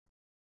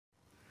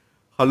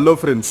Hello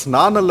friends,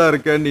 நான் நல்லா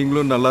இருக்கேன்,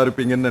 நீங்களும் நல்லா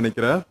இருப்பீங்கன்னு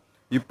நினைக்கிறேன்.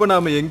 இப்போ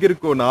நாம் எங்கே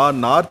இருக்கோம்னா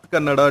நார்த்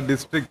கன்னடா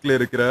டிஸ்ட்ரிக்டில்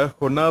இருக்கிற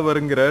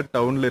ஹொன்னாவருங்கிற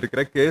டவுனில்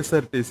இருக்கிற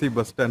KSRTC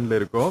பஸ் ஸ்டாண்டில்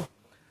இருக்கோம்.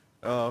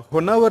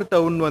 ஹொன்னாவர்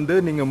டவுன் வந்து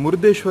நீங்கள்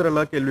முருதேஸ்வர்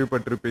எல்லாம்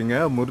கேள்விப்பட்டிருப்பீங்க.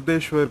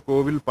 முருதேஸ்வர்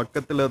கோவில்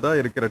பக்கத்தில் தான்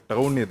இருக்கிற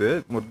டவுன் இது.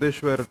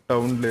 முருதேஸ்வர்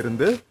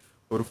டவுன்லேருந்து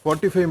ஒரு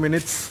 45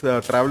 மினிட்ஸ்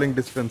ட்ராவலிங்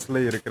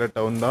டிஸ்டன்ஸில் இருக்கிற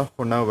டவுன் தான்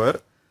ஹொன்னாவர்.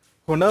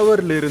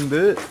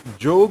 ஹொன்னாவர்லேருந்து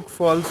joke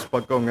falls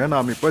பக்கங்க.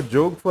 நாம் இப்போ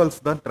ஜோக்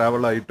ஃபால்ஸ் தான்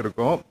ட்ராவல் ஆகிட்டு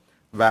இருக்கோம்.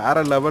 வேற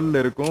லெவலில்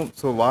இருக்கும்.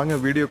 ஸோ வாங்க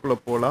வீடியோக்குள்ளே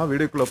போகலாம்.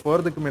 வீடியோக்குள்ளே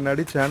போகிறதுக்கு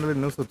முன்னாடி சேனல்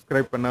இன்னும்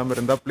சப்ஸ்கிரைப் பண்ணாமல்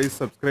இருந்தால் ப்ளீஸ்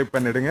சப்ஸ்கிரைப்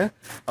பண்ணிவிடுங்க.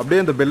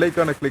 அப்படியே அந்த பெல்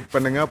ஐக்கானை கிளிக்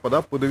பண்ணுங்கள். அப்போ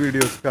தான் புது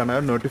வீடியோஸ்க்கான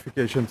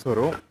நோட்டிஃபிகேஷன்ஸ்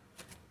வரும்.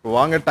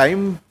 வாங்க,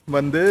 டைம்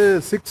வந்து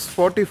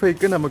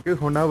 6:45க்கு நமக்கு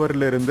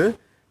ஹொன்னாவர்லேருந்து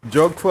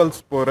ஜோக்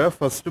ஃபால்ஸ் போகிற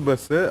ஃபஸ்ட்டு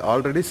பஸ்ஸு.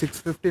 ஆல்ரெடி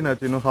 6:15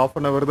 ஆச்சு, இன்னும் ½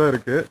 அன் ஹவர் தான்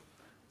இருக்குது.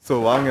 ஸோ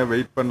வாங்க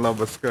வெயிட்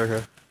பண்ணலாம்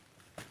பஸ்க்காக.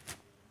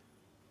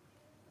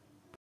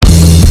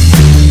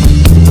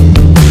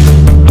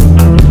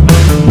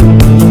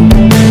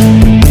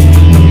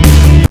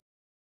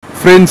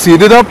 ஃப்ரெண்ட்ஸ்,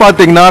 இதுதான்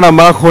பார்த்தீங்கன்னா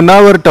நம்ம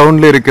ஹொன்னாவர்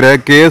டவுனில் இருக்கிற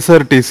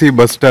KSRTC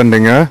பஸ்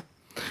ஸ்டாண்டுங்க.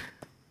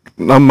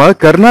 நம்ம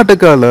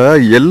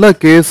கர்நாடகாவில் எல்லா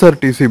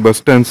KSRTC பஸ்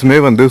ஸ்டாண்ட்ஸுமே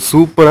வந்து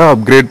சூப்பராக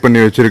அப்கிரேட் பண்ணி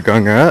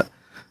வச்சுருக்காங்க.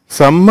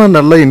 செம்ம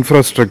நல்ல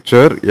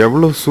இன்ஃப்ராஸ்ட்ரக்சர்,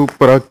 எவ்வளோ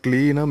சூப்பராக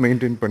க்ளீனாக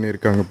மெயின்டைன்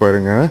பண்ணியிருக்காங்க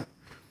பாருங்கள்.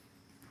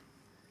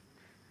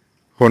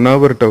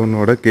 Honnavar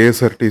டவுனோட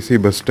KSRTC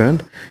bus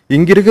stand.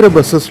 இங்கே இருக்கிற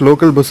பஸ்ஸஸ்,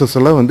 லோக்கல் பஸ்ஸஸ்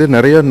எல்லாம் வந்து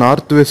நிறைய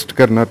north west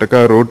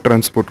Karnataka road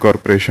transport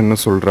கார்பரேஷன்னு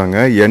சொல்கிறாங்க,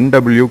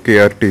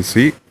 NWKRTC.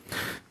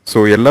 ஸோ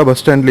எல்லா பஸ்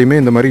ஸ்டாண்ட்லேயுமே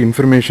இந்த மாதிரி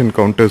இன்ஃபர்மேஷன்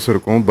கவுண்டர்ஸ்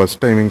இருக்கும். பஸ்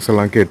டைமிங்ஸ்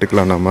எல்லாம்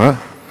கேட்டுக்கலாம் நம்ம.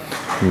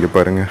 இங்கே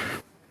பாருங்கள்.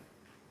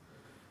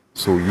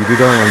 ஸோ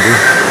இதுதான் வந்து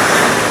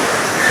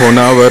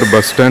ஹொன்னாவர்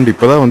பஸ் ஸ்டாண்ட்.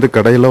 இப்போ தான் வந்து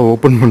கடையெல்லாம்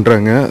ஓப்பன்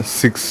பண்ணுறாங்க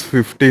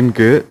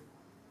 6:15க்கு.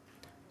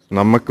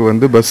 நமக்கு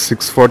வந்து பஸ்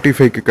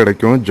 6:45க்கு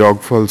கிடைக்கும்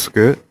ஜாக்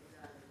ஃபால்ஸ்க்கு.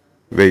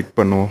 வெயிட்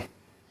பண்ணுவோம்.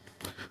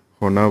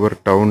 ஹொன்னாவர்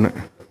டவுனு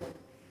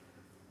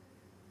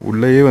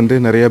உள்ளேயே வந்து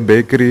நிறையா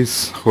பேக்கரிஸ்,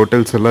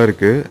 ஹோட்டல்ஸ் எல்லாம்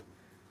இருக்குது.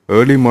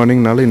 ஏர்லி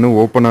மார்னிங்னால இன்னும்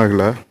ஓப்பன்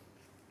ஆகலை.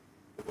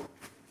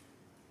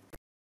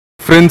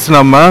 ஃப்ரெண்ட்ஸ்,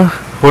 நம்ம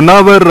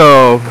ஹொன்னாவர்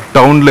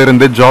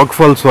டவுன்லேருந்து ஜாக்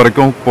ஃபால்ஸ்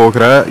வரைக்கும்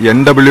போகிற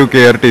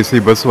NWKRTC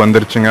பஸ்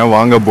வந்துருச்சுங்க.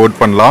 வாங்க போர்ட்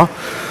பண்ணலாம்.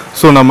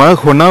 ஸோ நம்ம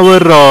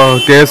ஹொன்னாவர்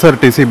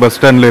KSRTC பஸ்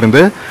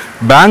ஸ்டாண்ட்லேருந்து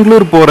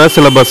பெங்களூர் போகிற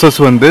சில பஸ்ஸஸ்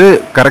வந்து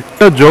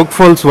கரெக்டாக ஜோக்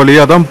ஃபால்ஸ்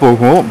வழியாக தான்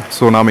போகும்.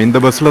 ஸோ நாம் இந்த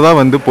பஸ்ஸில் தான்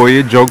வந்து போய்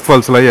ஜோக்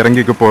ஃபால்ஸில்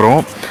இறங்கிக்க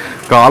போகிறோம்.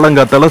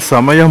 காலங்காத்தால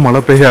செமையாக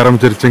மழை பெய்ய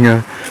ஆரம்பிச்சிருச்சுங்க.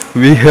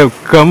 We have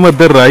come at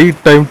the right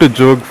time to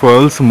joke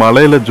falls.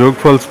 மலையில் ஜோக்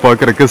ஃபால்ஸ்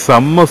பார்க்குறக்கு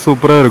செம்ம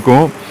சூப்பராக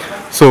இருக்கும்.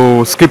 ஸோ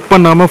ஸ்கிப்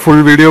பண்ணாமல்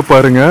ஃபுல் வீடியோ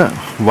பாருங்கள்.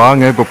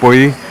 வாங்க இப்போ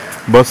போய்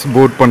பஸ்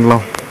போர்ட்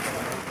பண்ணலாம்.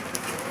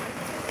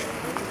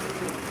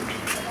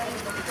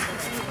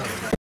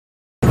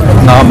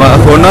 நாம்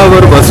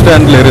ஹொன்னாவர் பஸ்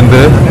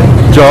ஸ்டாண்ட்லேருந்து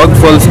ஜாக்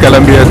ஃபால்ஸ்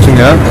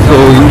கிளம்பியாச்சுங்க. ஸோ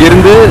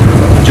இங்கேருந்து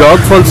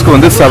ஜாக் ஃபால்ஸ்க்கு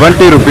வந்து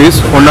 70 rupees,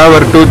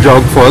 Honnavar to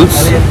jack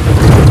falls.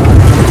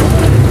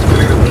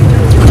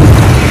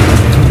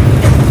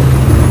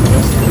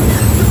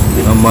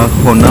 நம்ம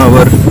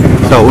ஹொன்னாவர்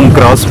டவுன்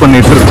கிராஸ்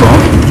பண்ணிட்டு இருக்கோம்.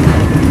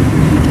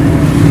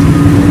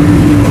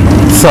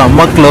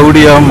 செம்ம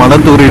க்ளவுடியாக மழை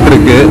தூரிட்டு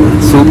இருக்கு.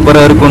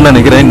 சூப்பராக இருக்கும்னு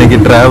நினைக்கிறேன் இன்னைக்கு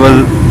ட்ராவல்,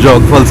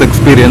 ஜாக் ஃபால்ஸ்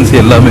எக்ஸ்பீரியன்ஸ்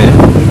எல்லாமே.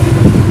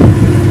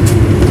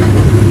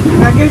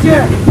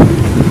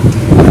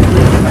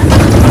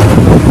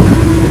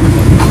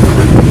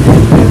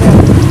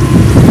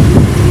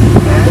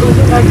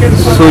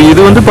 ஸோ இது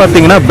வந்து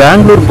பார்த்தீங்கன்னா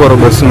பெங்களூர் போகிற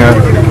பஸ்ஸுங்க.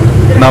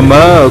 நம்ம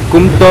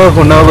கும்தா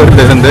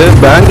ஹொன்னாவர்லேருந்து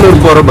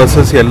பெங்களூர் போகிற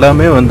பஸ்ஸஸ்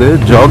எல்லாமே வந்து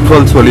ஜாக்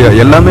ஃபால்ஸ் வழியாக,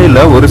 எல்லாமே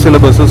இல்லை, ஒரு சில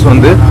பஸ்ஸஸ்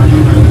வந்து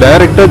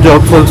டைரெக்டாக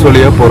ஜாக் ஃபால்ஸ்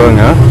வழியாக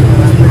போகிறாங்க.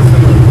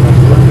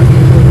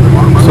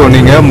 ஸோ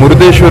நீங்கள்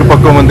முருதேஸ்வர்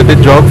பக்கம் வந்துட்டு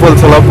ஜாக்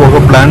ஃபால்ஸ் எல்லாம் போக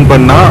பிளான்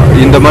பண்ணால்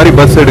இந்த மாதிரி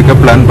பஸ் எடுக்க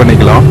பிளான்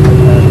பண்ணிக்கலாம்.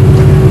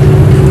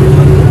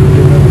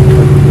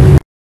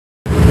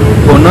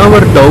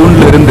 ஹொன்னாவர்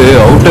டவுன்லேருந்து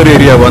அவுட்டர்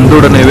ஏரியா வந்த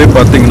உடனேவே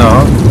பார்த்தீங்கன்னா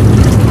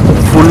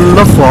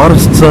ஃபுல்லாக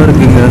ஃபாரஸ்ட்ஸாக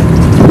இருக்குங்க.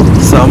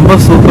 செம்ம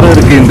சூப்பராக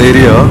இருக்குது இந்த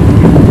ஏரியா.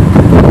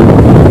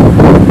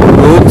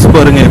 ரோட்ஸ்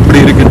பாருங்கள்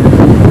எப்படி இருக்கு,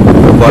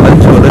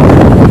 வளைஞ்சு வளைஞ்சு.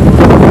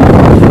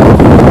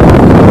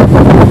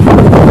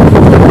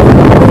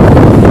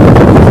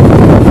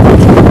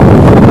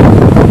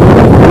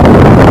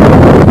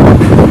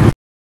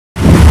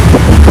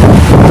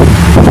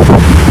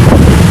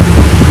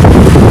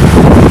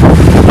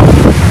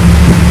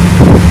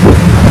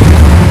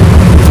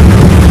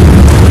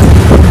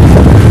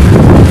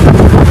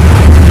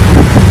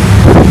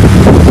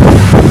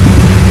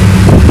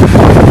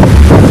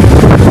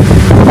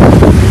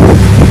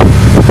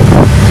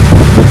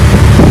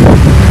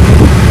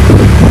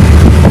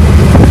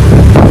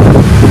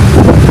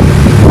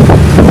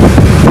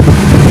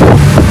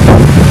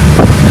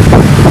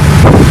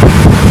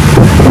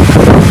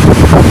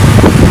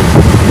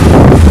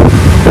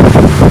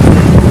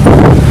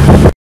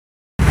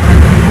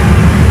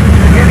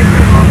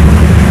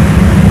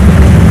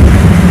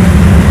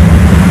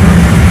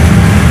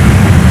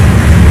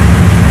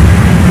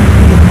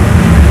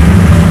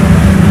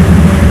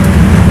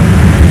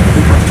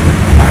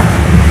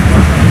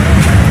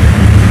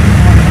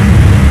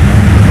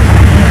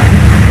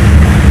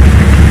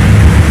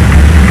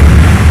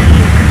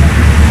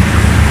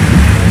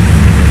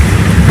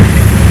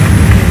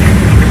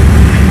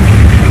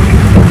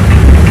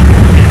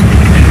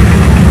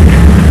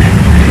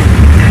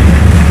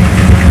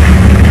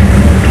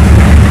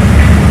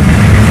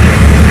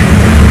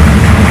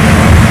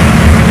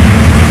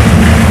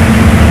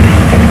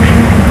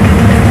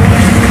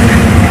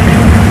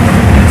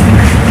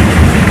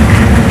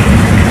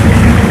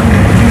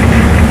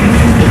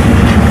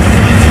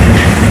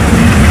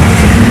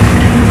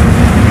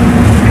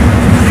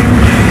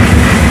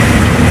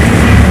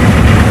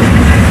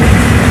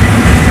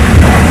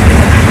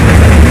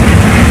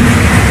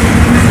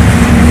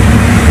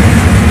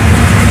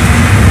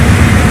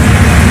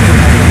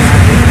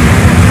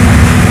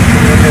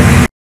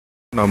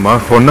 நம்ம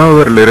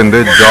ஹொன்னாவர்ல இருந்து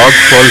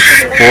ஜாக்ஃபால்ஸ்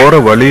போற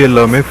வழி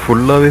எல்லாமே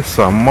ஃபுல்லாவே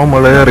செம்ம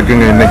மழையா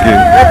இருக்குங்க. இன்னைக்கு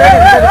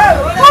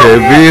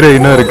ஹெவி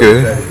ரெயினா இருக்கு.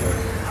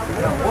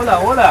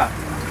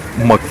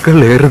 மக்கள்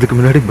ஏறதுக்கு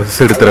முன்னாடி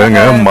பஸ்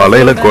எடுத்துறாங்க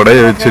மலையில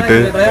கொடைய வச்சுட்டு.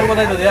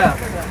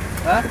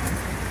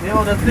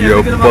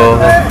 எப்பா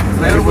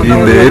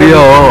இந்த ஏரியா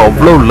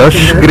அவ்வளவு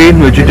லஷ்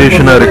கிரீன்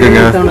வெஜிடேஷனா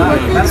இருக்குங்க.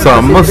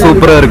 செம்ம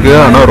சூப்பரா இருக்கு.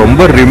 ஆனா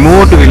ரொம்ப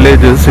ரிமோட்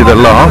வில்லேஜஸ்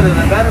இதெல்லாம்.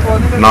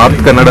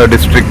 நார்த் கன்னடா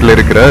டிஸ்ட்ரிக்ட்ல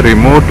இருக்கிற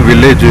remote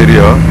village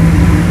area.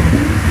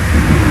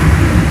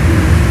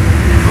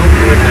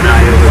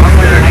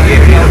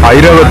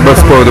 Airavat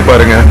bus போகுது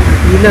பாருங்க.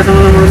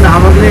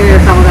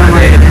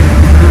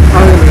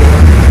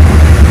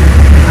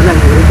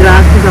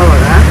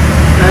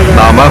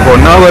 நாம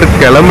ஹொன்னாவர்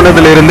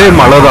கிளம்புனதுல இருந்தே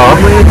மழை தான்.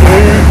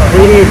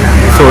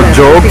 ஸோ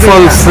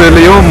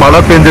ஜோக்ஃபால்ஸ்லயும் மழை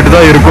பெஞ்சிட்டு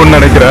தான் இருக்கும்னு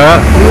நினைக்கிறேன்.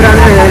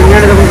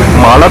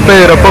 மழை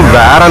பெய்யறப்ப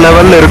வேற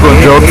லெவல்ல இருக்கும்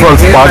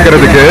ஜோக்ஃபால்ஸ்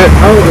பாக்குறதுக்கு.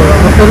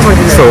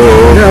 ஸோ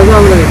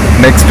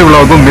நெக்ஸ்ட்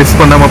விலாகும் மிஸ்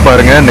பண்ணாம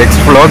பாருங்க.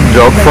 நெக்ஸ்ட் விலாக்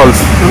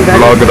ஜோக்ஃபால்ஸ்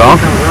விலாக் தான்.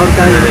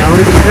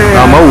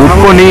 நாம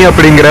உப்பொனி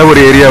அப்படிங்கிற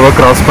ஒரு ஏரியாவை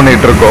கிராஸ்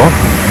பண்ணிட்டு இருக்கோம்.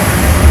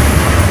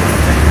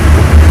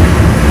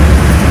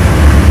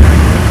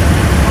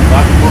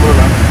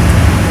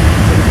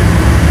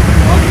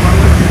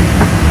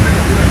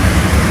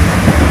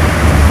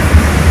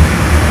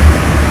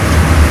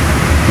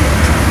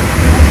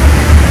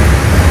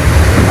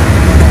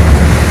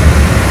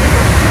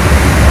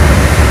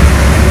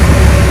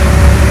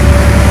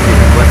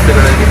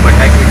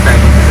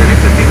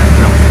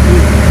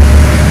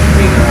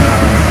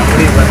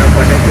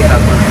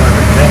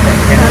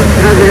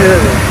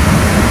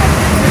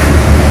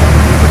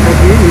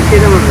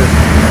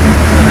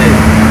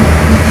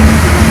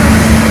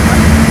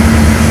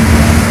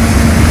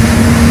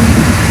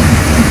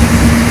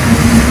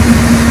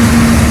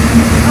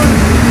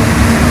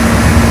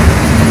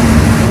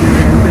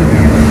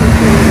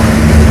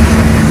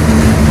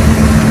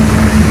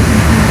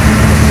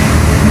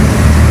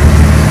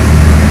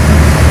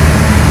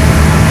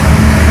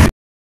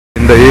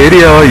 இந்த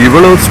ஏரியா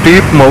இவ்வளவு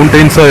ஸ்டீப்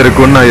மவுண்டெயின்ஸா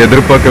இருக்கும்னு நான்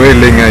எதிர்பார்க்கவே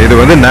இல்லைங்க. இது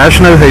வந்து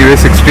நேஷனல் ஹைவே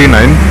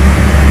 69.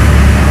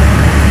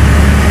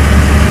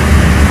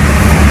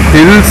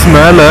 ஹில்ஸ்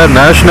மேல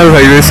நேஷனல்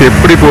ஹைவேஸ்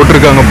எப்படி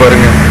போட்டிருக்காங்க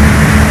பாருங்க.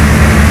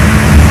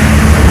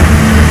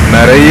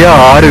 நிறைய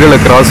ஆறுகளை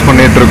கிராஸ்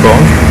பண்ணிட்டு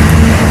இருக்கோம்.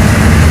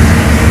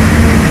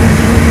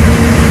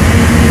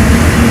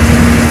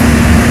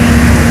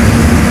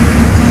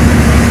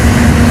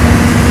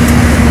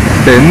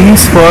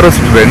 டென்ஸ்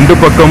ஃபாரஸ்ட் ரெண்டு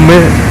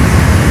பக்கமே.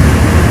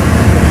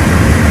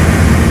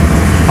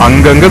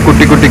 அங்கங்க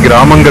குட்டி குட்டி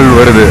கிராமங்கள்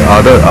வருது.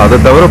 அதை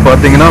தவிர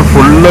பாத்தீங்கன்னா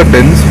ஃபுல்லா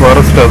டென்ஸ்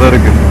ஃபாரஸ்டா தான்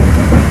இருக்கு.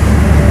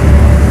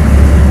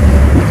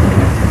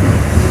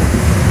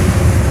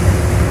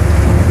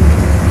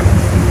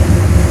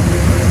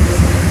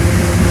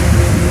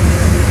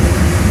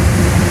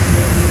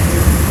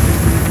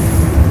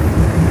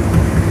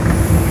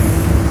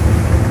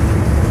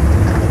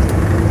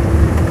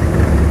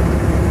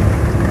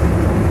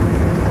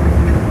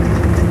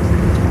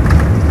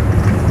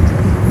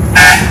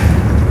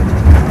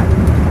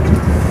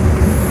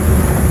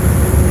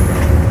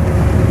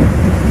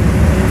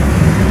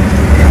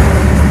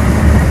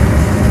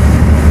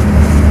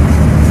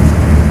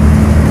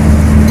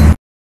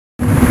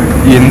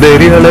 இந்த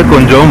ஏரியால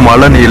கொஞ்சம்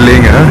மழை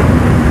இல்லைங்க.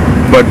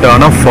 பட்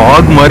ஆனா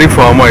ஃபாக் மாதிரி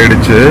ஃபார்ம்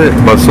ஆயிடுச்சு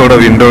பஸ்ஸோட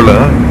விண்டோல.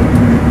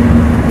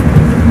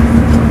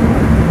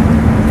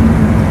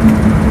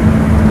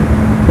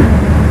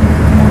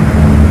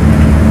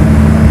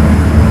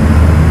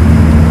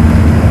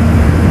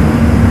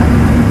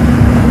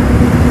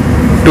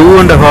 டூ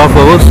அண்ட் ஹாஃப்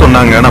ஹவர்ஸ்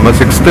சொன்னாங்க. நம்ம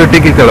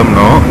 6:30க்கு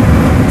கிளம்பணும்.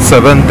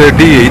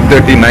 7:30,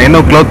 8:30,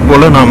 9 o'clock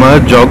போல நாம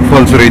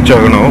ஜாக்ஃபால்ஸ் ரீச்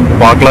ஆகணும்.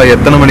 பார்க்கலாம்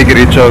எத்தனை மணிக்கு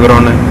ரீச்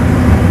ஆகுறோன்னு.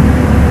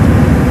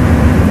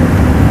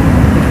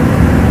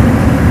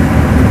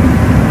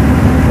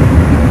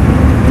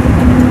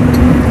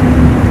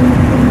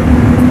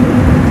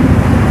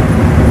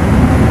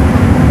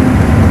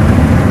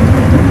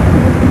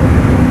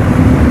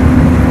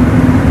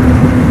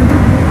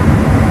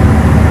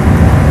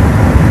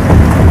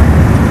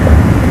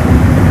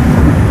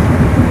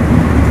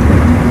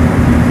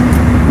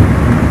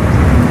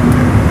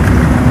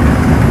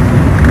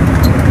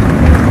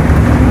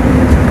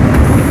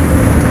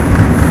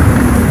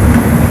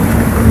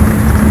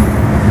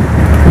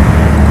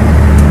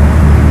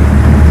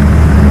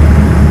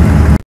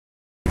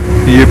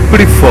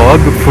 எப்படி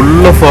ஃபாக்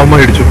ஃபுல்லா ஃபார்ம்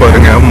ஆயிடுச்சு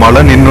பாருங்க.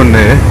 மழை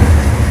நின்னொன்னு.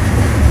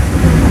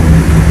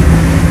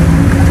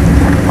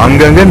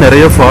 அங்கங்க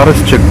நிறைய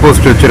ஃபாரஸ்ட் செக்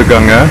போஸ்ட்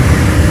வச்சிருக்காங்க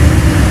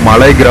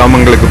மலை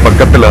கிராமங்களுக்கு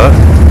பக்கத்துல.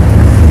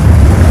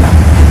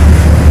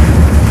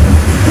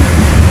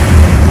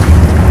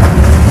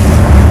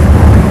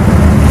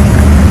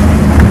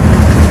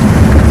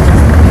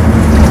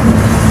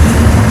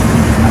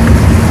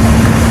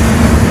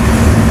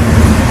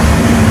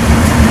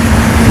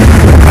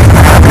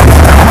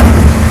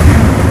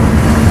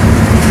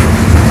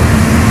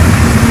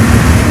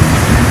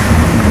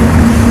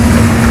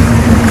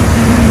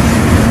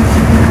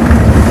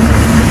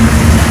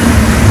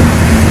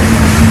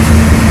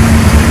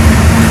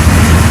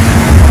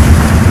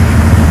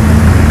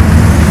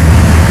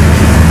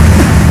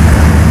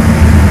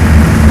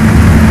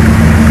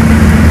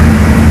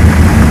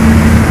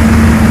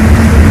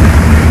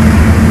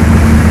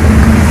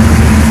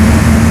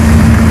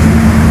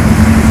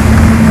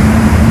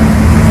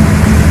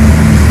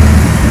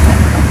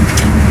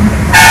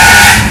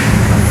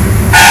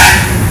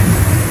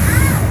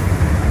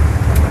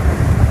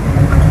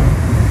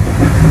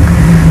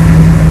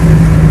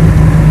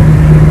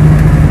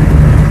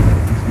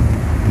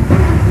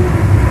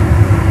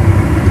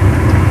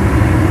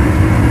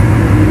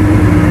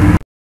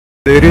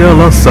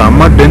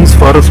 செம்ம டென்ஸ்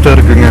ஃபாரஸ்டா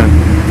இருக்குங்க.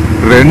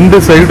 ரெண்டு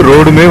சைடு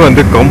ரோடுமே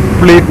வந்து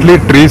கம்ப்ளீட்லி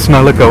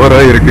ட்ரீஸ்னால கவர்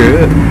ஆயிருக்கு.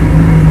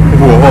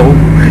 வாவ்,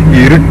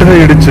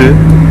 இருட்டாயிடுச்சு.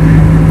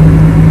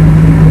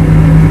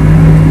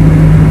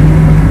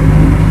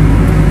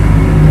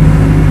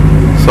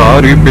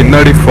 சாரி,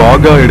 பின்னாடி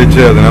ஃபாக்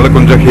ஆயிடுச்சு, அதனால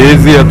கொஞ்சம்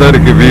ஹேசியா தான்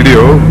இருக்கு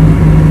வீடியோ.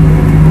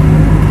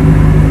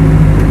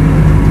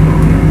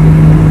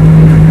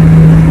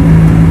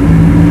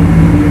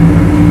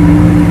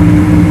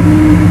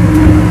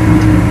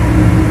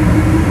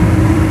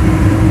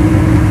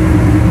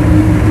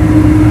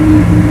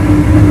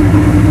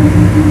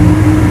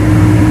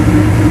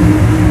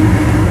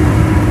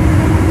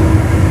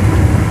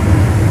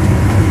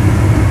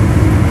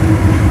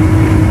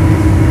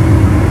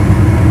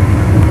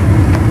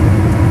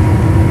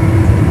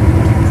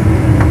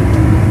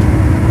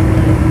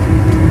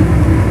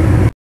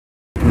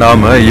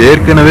 நாம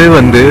ஏற்கனவே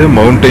வந்து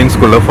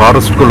மவுண்டெயின்ஸ்குள்ள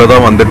ஃபாரஸ்ட்குள்ள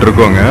தான் வந்துட்டு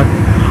இருக்கோங்க.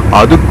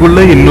 அதுக்குள்ள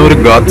இன்னொரு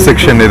காட்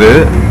செக்ஷன் இது.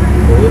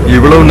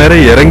 இவ்வளவு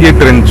நேரம்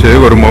இறங்கிட்டு இருந்துச்சு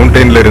ஒரு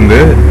மவுண்டெயின்ல இருந்து,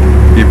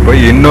 இப்ப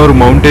இன்னொரு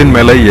மவுண்டெயின்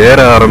மேல ஏற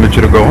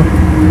ஆரம்பிச்சிருக்கோம்.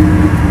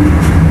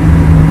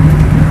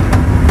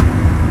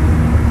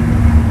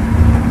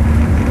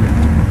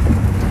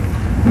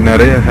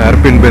 நிறைய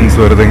ஹேர்பின் பென்ஸ்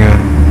வருதுங்க.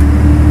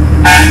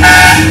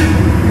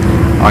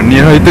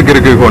 அநியாயத்துக்கு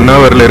இருக்கு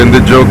ஹொன்னாவர்ல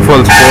இருந்து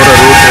ஜோக்ஃபால்ஸ் போற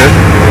ரூட்டு.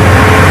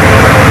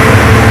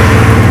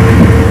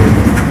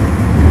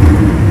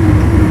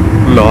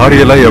 லாரி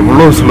எல்லாம்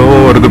எவ்வளவு ஸ்லோவா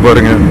வருது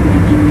பாருங்க.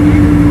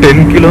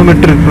 10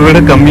 கிலோமீட்டருக்கு விட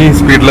கம்மி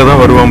ஸ்பீட்ல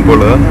தான் வருவான்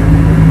போல.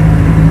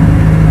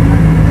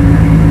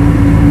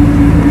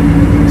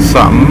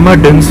 செம்ம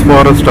டென்ஸ்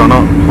ஃபாரஸ்ட். ஆனா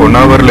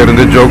ஹொன்னாவர்ல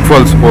இருந்து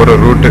ஜோக்ஃபால்ஸ் போற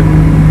ரூட்டு.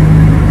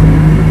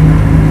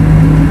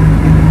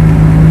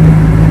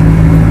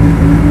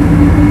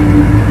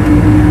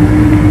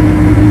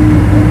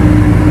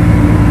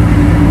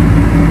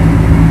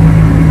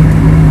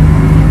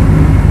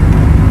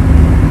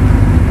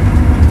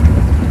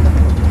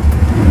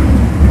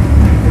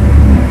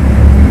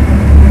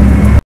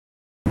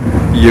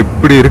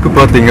 எப்படி இருக்கு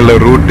பாத்தீங்களா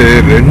ரூட்டு?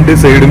 ரெண்டு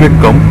சைடுமே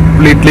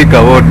கம்ப்ளீட்லி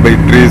கவர்ட் பை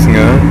ட்ரீஸ்ங்க.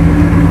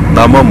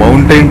 நம்ம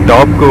மவுண்டெயின்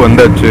டாப்க்கு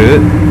வந்தாச்சு.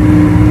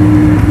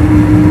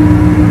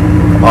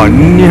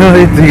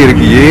 அநியாயத்துக்கு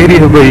இருக்கு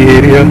area by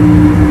area.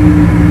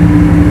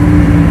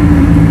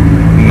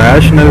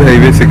 National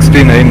highway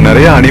 69.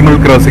 நிறைய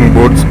அனிமல் கிராசிங்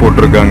போர்ட்ஸ்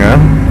போட்டிருக்காங்க.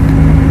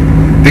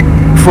 திக்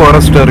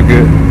ஃபாரஸ்டா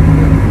இருக்கு.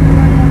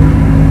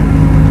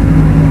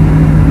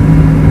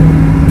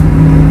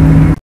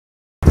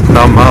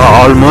 நம்ம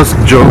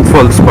ஆல்மோஸ்ட்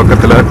ஜோக்ஃபால்ஸ்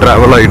பக்கத்துல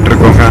டிராவல் ஆயிட்டு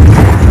இருக்கோங்க.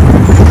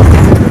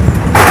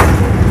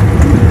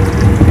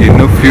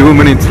 இன்னும் ஃபியூ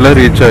மினிட்ஸ்ல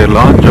ரீச்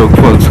ஆயிடலாம்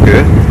ஜோக்ஃபால்ஸ்க்கு.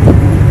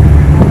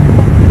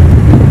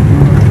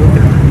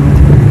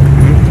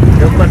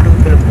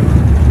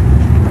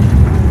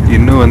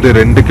 இன்னும் வந்து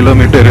 2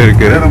 கிலோமீட்டர்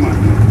இருக்கு.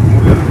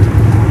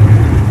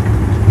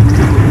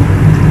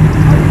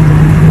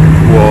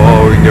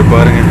 வாவ், இங்க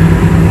பாருங்க.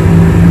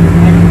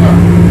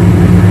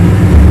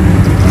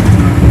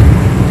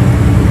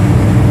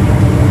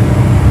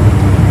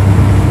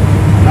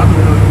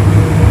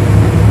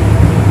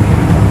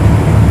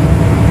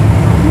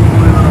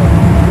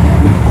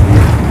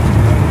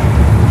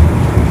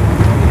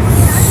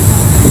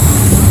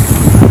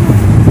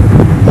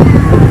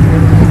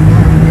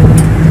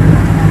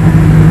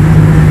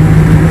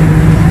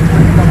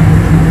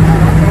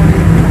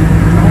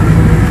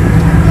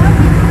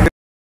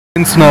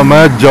 நாம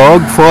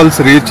ஜாக்ஃபால்ஸ்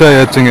ரீச்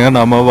ஆயாச்சுங்க.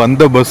 நாம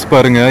வந்த பஸ்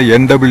பாருங்க,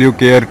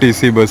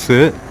 NWKRTC பஸ்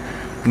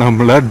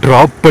நம்மள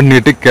டிராப்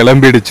பண்ணிட்டு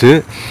கிளம்பிடுச்சு.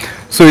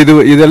 ஸோ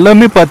இது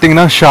எல்லாமே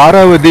பார்த்தீங்கன்னா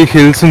ஷாராவதி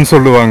ஹில்ஸ்ன்னு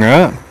சொல்லுவாங்க.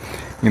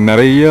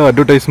 நிறைய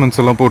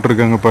அட்வர்டைஸ்மெண்ட்ஸ் எல்லாம்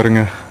போட்டிருக்காங்க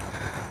பாருங்க.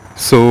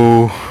 So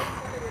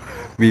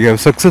we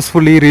have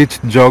successfully reach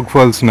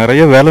ஜாக்ஃபால்ஸ்.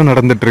 நிறைய வேலை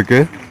நடந்துட்டு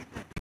இருக்கு.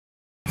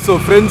 ஸோ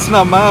ஃப்ரெண்ட்ஸ்,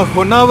 நம்ம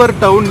ஹொன்னாவர்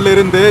டவுன்ல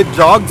இருந்து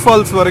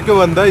ஜாக்ஃபால்ஸ்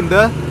வரைக்கும் வந்த இந்த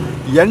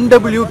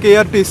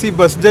NWKRTC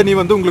பஸ் ஜர்னி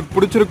வந்து உங்களுக்கு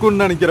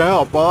பிடிச்சிருக்குன்னு நினைக்கிறேன்.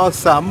 அப்பா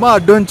செம்ம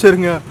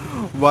அட்வென்ச்சருங்க.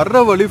 வர்ற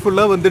வழி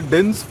ஃபுல்லாக வந்து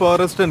tense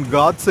forest and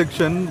God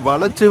section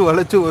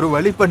வளைச்சு ஒரு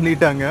வழி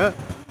பண்ணிட்டாங்க.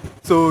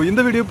 ஸோ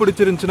இந்த வீடியோ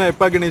பிடிச்சிருந்துச்சுன்னா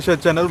எப்பா கணேஷா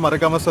சேனல்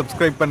மறக்காமல்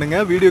சப்ஸ்கிரைப்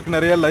பண்ணுங்கள். வீடியோக்கு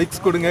நிறைய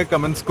லைக்ஸ் கொடுங்க,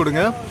 கமெண்ட்ஸ்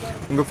கொடுங்க,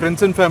 உங்கள்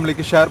ஃப்ரெண்ட்ஸ் அண்ட்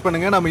ஃபேமிலிக்கு ஷேர்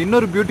பண்ணுங்கள். நம்ம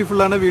இன்னொரு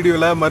பியூட்டிஃபுல்லான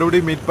வீடியோவில்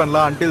மறுபடியும் மீட்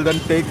பண்ணலாம். Until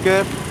then take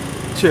care.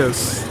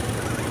 Cheers.